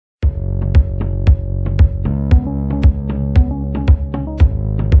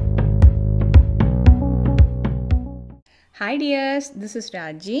Hi dears, this is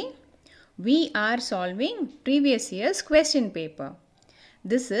Raji. We are solving previous year's question paper.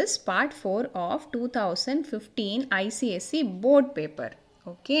 This is part 4 of 2015 ICSE Board Paper.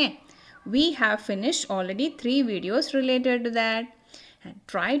 Okay, we have finished already 3 videos related to that. And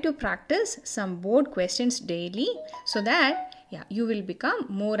try to practice some board questions daily so that you will become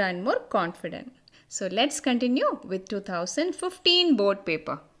more and more confident. So let's continue with 2015 board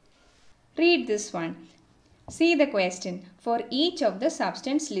paper. Read this one. See the question. For each of the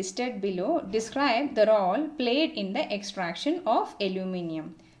substance listed below, describe the role played in the extraction of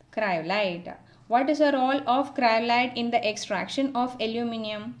aluminium. Cryolite. What is the role of cryolite in the extraction of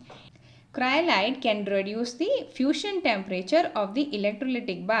aluminium? Cryolite can reduce the fusion temperature of the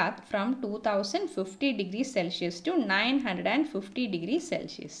electrolytic bath from 2050 degrees Celsius to 950 degrees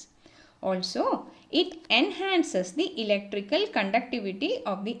Celsius. Also, it enhances the electrical conductivity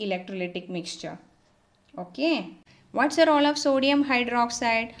of the electrolytic mixture. Okay, what's the role of sodium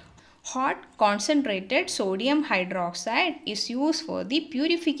hydroxide? Hot concentrated sodium hydroxide is used for the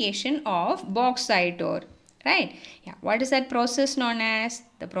purification of bauxite ore. Right? Yeah. What is that process known as?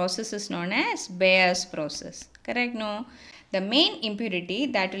 The process is known as Bayer's process. Correct? No? The main impurity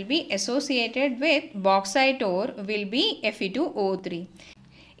that will be associated with bauxite ore will be Fe2O3.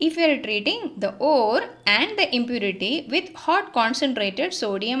 If you are treating the ore and the impurity with hot concentrated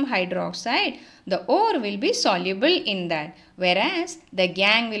sodium hydroxide, the ore will be soluble in that, whereas the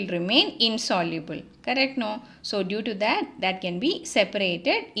gangue will remain insoluble. Correct? No? So, due to that, that can be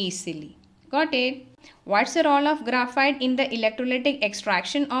separated easily. Got it? What's the role of graphite in the electrolytic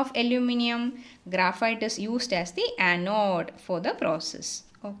extraction of aluminium? Graphite is used as the anode for the process.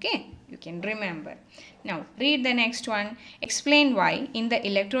 Okay, you can remember. Now, read the next one. Explain why in the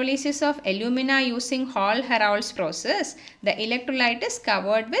electrolysis of alumina using Heroult's process, the electrolyte is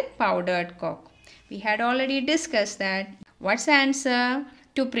covered with powdered coke. We had already discussed that. What's the answer?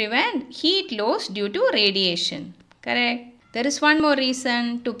 To prevent heat loss due to radiation. Correct. There is one more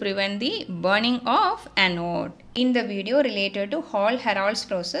reason, to prevent the burning of anode. In the video related to Heroult's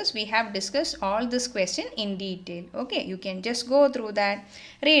process, we have discussed all this question in detail. Okay, you can just go through that.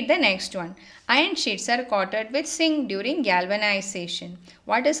 Read the next one. Iron sheets are coated with zinc during galvanization.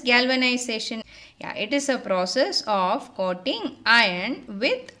 What is galvanization? Yeah, it is a process of coating iron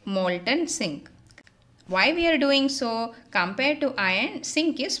with molten zinc. Why we are doing so? Compared to iron,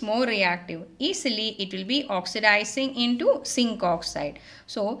 zinc is more reactive. Easily it will be oxidizing into zinc oxide.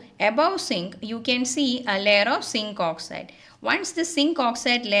 So above zinc you can see a layer of zinc oxide. Once the zinc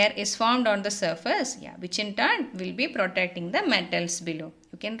oxide layer is formed on the surface, which in turn will be protecting the metals below.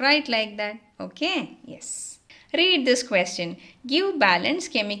 You can write like that. Okay? Yes. Read this question. Give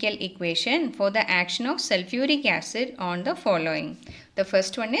balanced chemical equation for the action of sulphuric acid on the following. The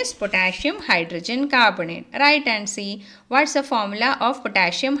first one is potassium hydrogen carbonate. Write and see what's the formula of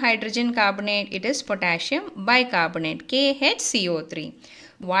potassium hydrogen carbonate. It is potassium bicarbonate, KHCO3.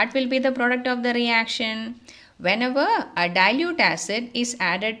 What will be the product of the reaction? Whenever a dilute acid is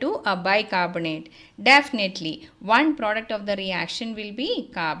added to a bicarbonate, definitely one product of the reaction will be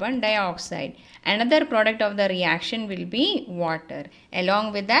carbon dioxide. Another product of the reaction will be water.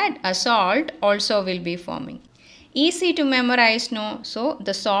 Along with that, a salt also will be forming. Easy to memorize, no? So,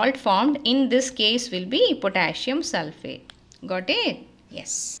 the salt formed in this case will be potassium sulfate. Got it?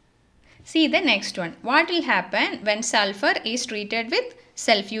 Yes. See the next one. What will happen when sulfur is treated with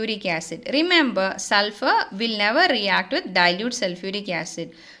sulphuric acid? Remember, sulfur will never react with dilute sulphuric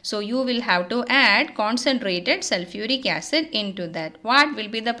acid. So, you will have to add concentrated sulphuric acid into that. What will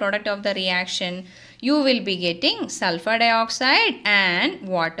be the product of the reaction? You will be getting sulfur dioxide and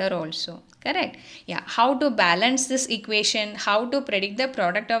water also. Correct? Yeah. How to balance this equation, how to predict the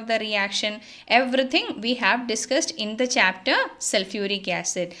product of the reaction, everything we have discussed in the chapter sulphuric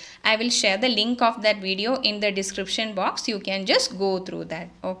acid. I will share the link of that video in the description box. You can just go through that.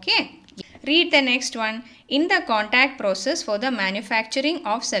 Okay. Read the next one. In the contact process for the manufacturing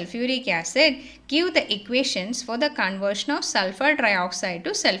of sulphuric acid, give the equations for the conversion of sulfur trioxide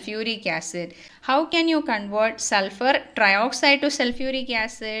to sulphuric acid. How can you convert sulfur trioxide to sulphuric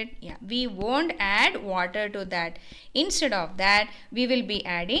acid? Yeah, we won't add water to that. Instead of that, we will be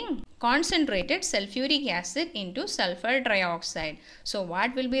adding concentrated sulphuric acid into sulfur trioxide. So,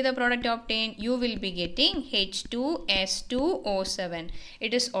 what will be the product obtained? You will be getting H2S2O7.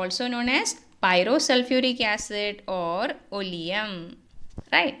 It is also known as pyrosulphuric acid or oleum.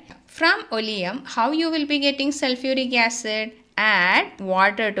 Right? From oleum, how you will be getting sulphuric acid? Add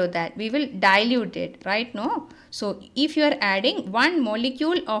water to that. We will dilute it. Right? No? So, if you are adding 1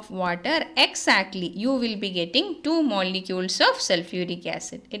 molecule of water, exactly you will be getting 2 molecules of sulphuric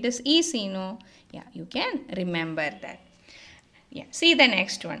acid. It is easy, no? Yeah, you can remember that. Yeah. See the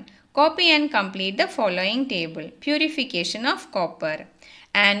next one. Copy and complete the following table. Purification of copper,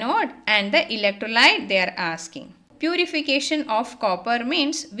 anode and the electrolyte they are asking. Purification of copper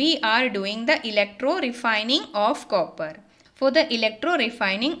means we are doing the electrorefining of copper. For the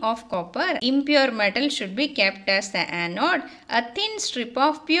electrorefining of copper, impure metal should be kept as the anode. A thin strip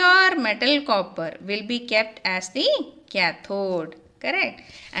of pure metal copper will be kept as the cathode. Correct.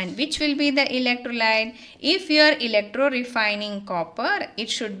 And which will be the electrolyte? If you are electrorefining copper, it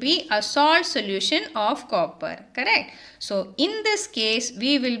should be a salt solution of copper. Correct. So in this case,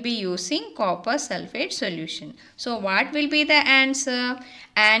 we will be using copper sulfate solution. So what will be the answer?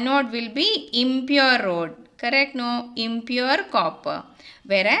 Anode will be impure rod. Correct? No, impure copper.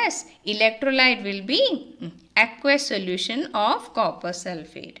 Whereas electrolyte will be aqueous solution of copper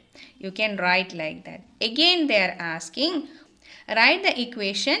sulfate. You can write like that. Again they are asking, write the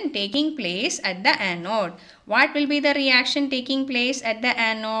equation taking place at the anode. What will be the reaction taking place at the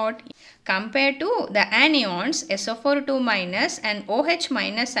anode? Compared to the anions SO4 minus and OH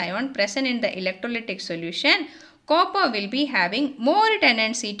minus ion present in the electrolytic solution, copper will be having more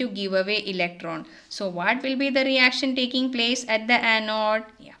tendency to give away electron. So what will be the reaction taking place at the anode?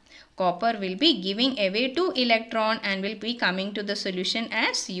 Yeah. Copper will be giving away 2 electron and will be coming to the solution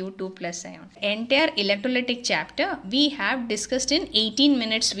as U2 plus ion. Entire electrolytic chapter we have discussed in 18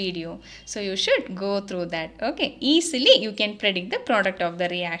 minutes video. So you should go through that. Okay. Easily you can predict the product of the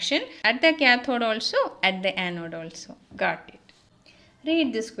reaction at the cathode also, at the anode also. Got it.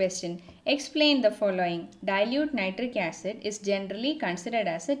 Read this question. Explain the following. Dilute nitric acid is generally considered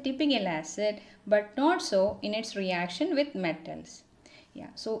as a typical acid but not so in its reaction with metals. Yeah,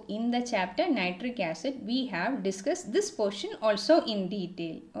 so in the chapter nitric acid we have discussed this portion also in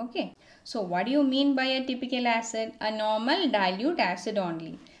detail. Okay. So what do you mean by a typical acid? A normal dilute acid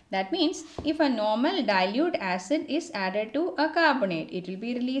only. That means if a normal dilute acid is added to a carbonate, it will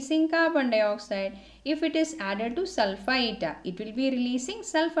be releasing carbon dioxide. If it is added to sulphite, it will be releasing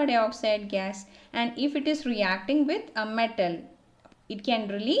sulfur dioxide gas. And if it is reacting with a metal, it can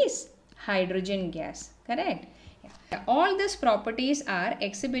release hydrogen gas. Correct? Yeah. All these properties are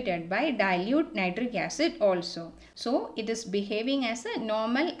exhibited by dilute nitric acid also. So it is behaving as a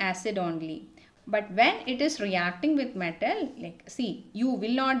normal acid only. But when it is reacting with metal, like see, you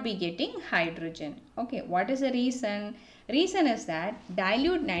will not be getting hydrogen. Okay, what is the reason? Reason is that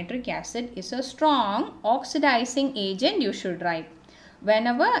dilute nitric acid is a strong oxidizing agent you should write.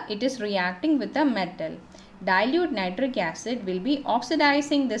 Whenever it is reacting with a metal, dilute nitric acid will be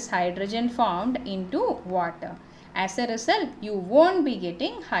oxidizing this hydrogen formed into water. As a result, you won't be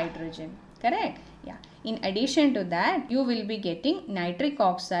getting hydrogen. Correct? Yeah. In addition to that, you will be getting nitric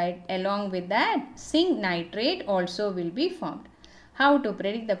oxide. Along with that, zinc nitrate also will be formed. How to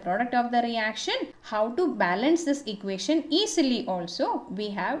predict the product of the reaction? How to balance this equation easily also we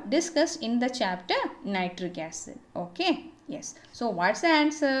have discussed in the chapter nitric acid. Okay. Yes. So what's the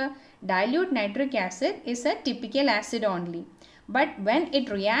answer? Dilute nitric acid is a typical acid only. But when it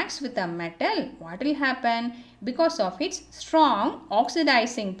reacts with a metal, what will happen? Because of its strong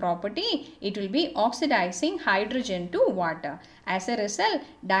oxidizing property, it will be oxidizing hydrogen to water. As a result,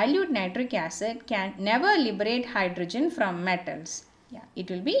 dilute nitric acid can never liberate hydrogen from metals. Yeah, it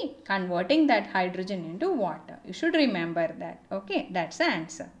will be converting that hydrogen into water. You should remember that. Okay, that's the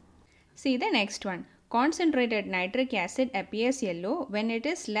answer. See the next one. Concentrated nitric acid appears yellow when it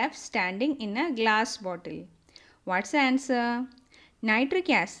is left standing in a glass bottle. What's the answer? Nitric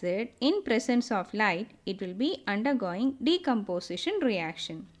acid, in presence of light, it will be undergoing decomposition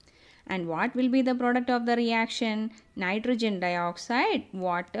reaction. And what will be the product of the reaction? Nitrogen dioxide,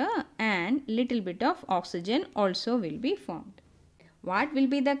 water and little bit of oxygen also will be formed. What will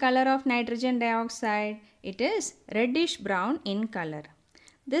be the color of nitrogen dioxide? It is reddish brown in color.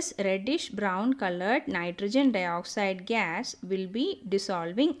 This reddish brown colored nitrogen dioxide gas will be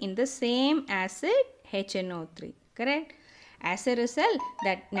dissolving in the same acid HNO3. Correct? As a result,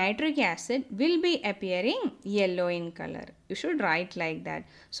 that nitric acid will be appearing yellow in color. You should write like that.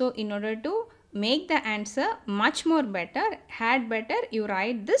 So in order to make the answer much more better, you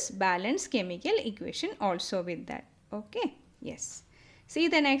write this balanced chemical equation also with that. Okay? Yes. See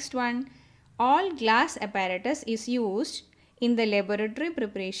the next one. All glass apparatus is used in the laboratory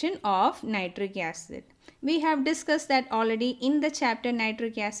preparation of nitric acid. We have discussed that already in the chapter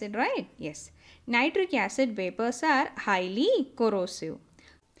nitric acid, right? Yes. Nitric acid vapors are highly corrosive.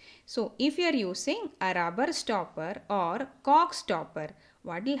 So, if you are using a rubber stopper or cork stopper,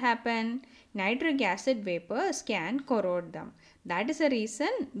 what will happen? Nitric acid vapors can corrode them. That is the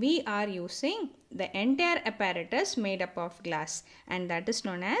reason we are using the entire apparatus made up of glass, and that is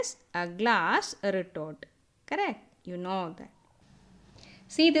known as a glass retort. Correct? You know that.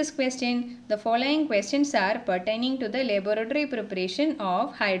 See this question. The following questions are pertaining to the laboratory preparation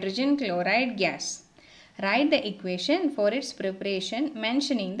of hydrogen chloride gas. Write the equation for its preparation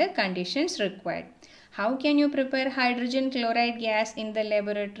mentioning the conditions required. How can you prepare hydrogen chloride gas in the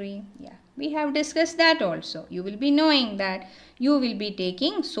laboratory? Yeah, we have discussed that also. You will be knowing that you will be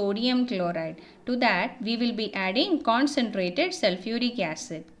taking sodium chloride. To that, we will be adding concentrated sulphuric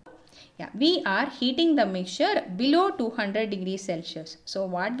acid. Yeah, we are heating the mixture below 200 degrees Celsius. So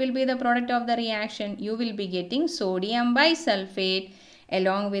what will be the product of the reaction? You will be getting sodium bisulfate.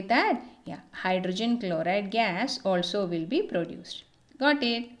 Along with that, hydrogen chloride gas also will be produced. Got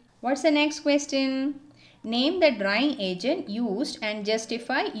it? What's the next question? Name the drying agent used and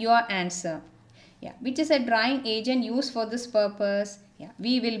justify your answer. Which is a drying agent used for this purpose?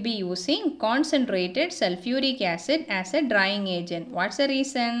 We will be using concentrated sulphuric acid as a drying agent. What's the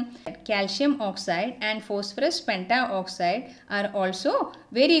reason? Calcium oxide and phosphorus pentaoxide are also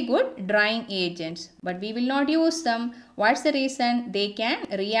very good drying agents, but we will not use them. What's the reason? They can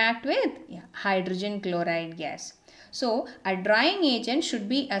react with hydrogen chloride gas. So, a drying agent should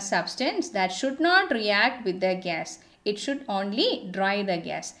be a substance that should not react with the gas. It should only dry the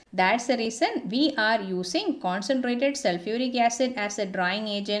gas. That's the reason we are using concentrated sulphuric acid as a drying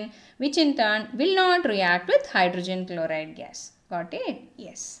agent, which in turn will not react with hydrogen chloride gas. Got it?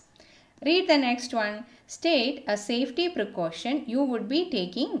 Yes. Read the next one. State a safety precaution you would be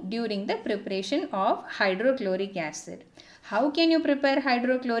taking during the preparation of hydrochloric acid. How can you prepare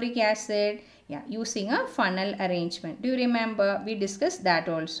hydrochloric acid? Using a funnel arrangement. Do you remember? We discussed that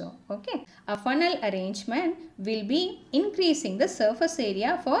also. Okay. A funnel arrangement will be increasing the surface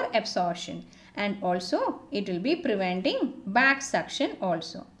area for absorption, and also it will be preventing back suction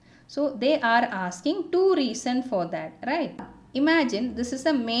also. So they are asking two reasons for that, right? Imagine this is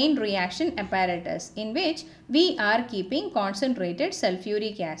the main reaction apparatus in which we are keeping concentrated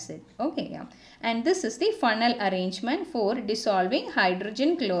sulphuric acid. Okay, and this is the funnel arrangement for dissolving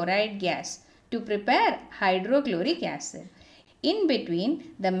hydrogen chloride gas to prepare hydrochloric acid. In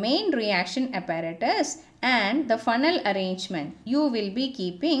between the main reaction apparatus and the funnel arrangement, you will be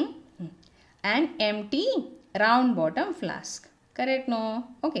keeping an empty round bottom flask. Correct? No?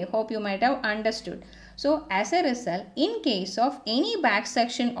 Okay, hope you might have understood. So, as a result, in case of any back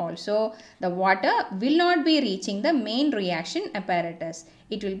suction also, the water will not be reaching the main reaction apparatus.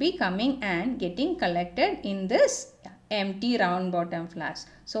 It will be coming and getting collected in this empty round bottom flask.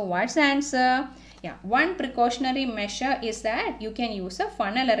 So what's the answer? One precautionary measure is that you can use a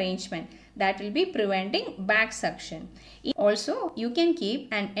funnel arrangement that will be preventing back suction. Also, you can keep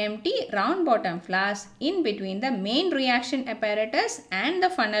an empty round bottom flask in between the main reaction apparatus and the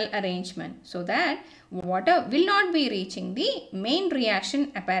funnel arrangement, so that water will not be reaching the main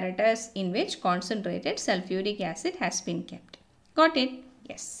reaction apparatus in which concentrated sulphuric acid has been kept. Got it?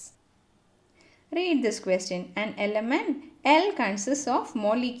 Yes. Read this question. An element L consists of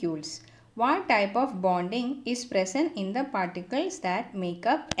molecules. What type of bonding is present in the particles that make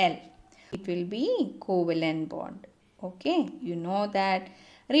up L? It will be covalent bond. Okay, you know that.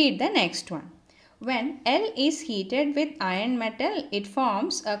 Read the next one. When L is heated with iron metal, it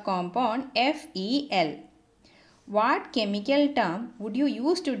forms a compound FeL. What chemical term would you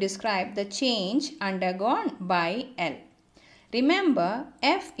use to describe the change undergone by L? Remember,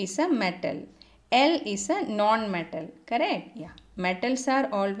 F is a metal. L is a non-metal, correct? Metals are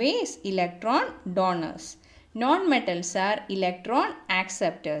always electron donors. Non-metals are electron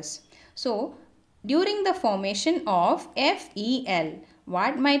acceptors. So, during the formation of FeL,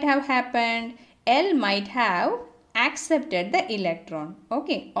 what might have happened? L might have accepted the electron,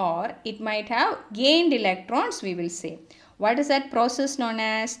 okay, or it might have gained electrons, we will say. What is that process known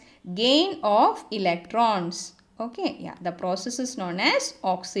as? Gain of electrons, okay, the process is known as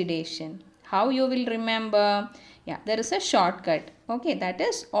oxidation. How you will remember? There is a shortcut. Okay, that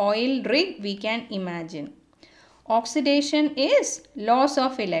is oil rig we can imagine. Oxidation is loss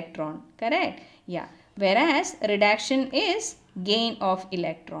of electron. Correct? Whereas reduction is gain of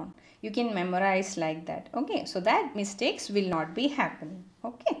electron. You can memorize like that. Okay, so that mistakes will not be happening.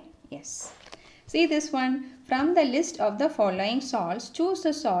 Okay, yes. See this one. From the list of the following salts, choose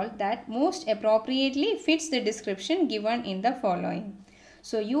the salt that most appropriately fits the description given in the following.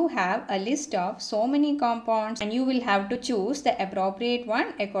 So you have a list of so many compounds and you will have to choose the appropriate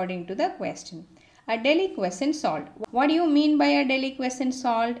one according to the question. A deliquescent salt. What do you mean by a deliquescent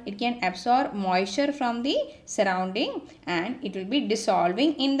salt? It can absorb moisture from the surrounding and it will be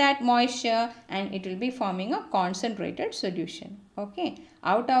dissolving in that moisture and it will be forming a concentrated solution. Okay.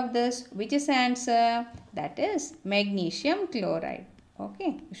 Out of this, which is the answer? That is magnesium chloride.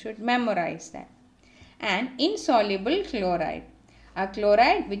 Okay. You should memorize that. And insoluble chloride. A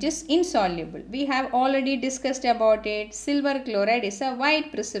chloride which is insoluble. We have already discussed about it. Silver chloride is a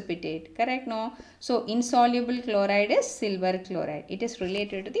white precipitate. Correct? No? So, insoluble chloride is silver chloride. It is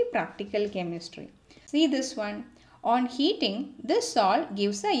related to the practical chemistry. See this one. On heating, this salt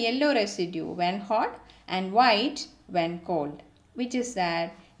gives a yellow residue when hot and white when cold. Which is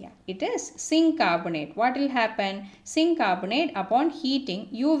that? Yeah, it is zinc carbonate. What will happen? Zinc carbonate, upon heating,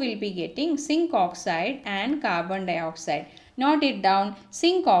 you will be getting zinc oxide and carbon dioxide. Note it down.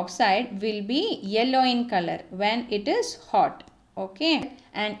 Zinc oxide will be yellow in color when it is hot. Okay.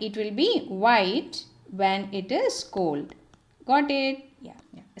 And it will be white when it is cold. Got it? Yeah.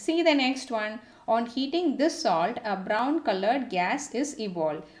 See the next one. On heating this salt, a brown colored gas is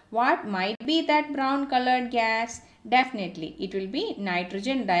evolved. What might be that brown colored gas? Definitely, it will be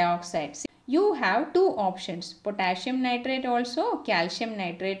nitrogen dioxide. You have two options, potassium nitrate also, calcium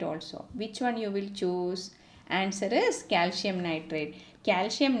nitrate also. Which one you will choose? Answer is calcium nitrate.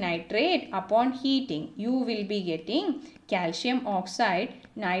 Calcium nitrate, upon heating, you will be getting calcium oxide,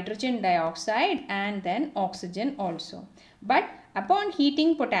 nitrogen dioxide and then oxygen also. But upon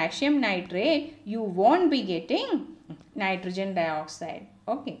heating potassium nitrate, you won't be getting nitrogen dioxide.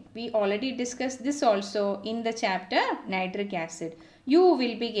 Okay, we already discussed this also in the chapter nitric acid. You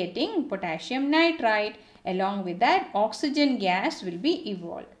will be getting potassium nitrite. Along with that, oxygen gas will be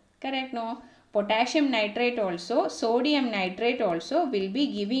evolved. Correct? No? Potassium nitrate also, sodium nitrate also will be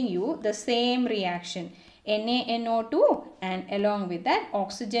giving you the same reaction. NaNO2 and along with that,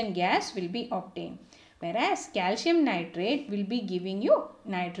 oxygen gas will be obtained. Whereas calcium nitrate will be giving you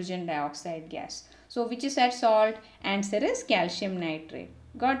nitrogen dioxide gas. So, which is that salt? Answer is calcium nitrate.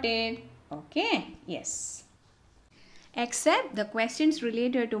 Got it? Okay. Yes. Except the questions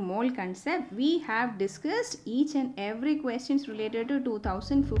related to mole concept, we have discussed each and every questions related to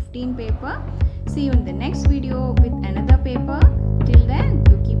 2015 paper. See you in the next video with another paper.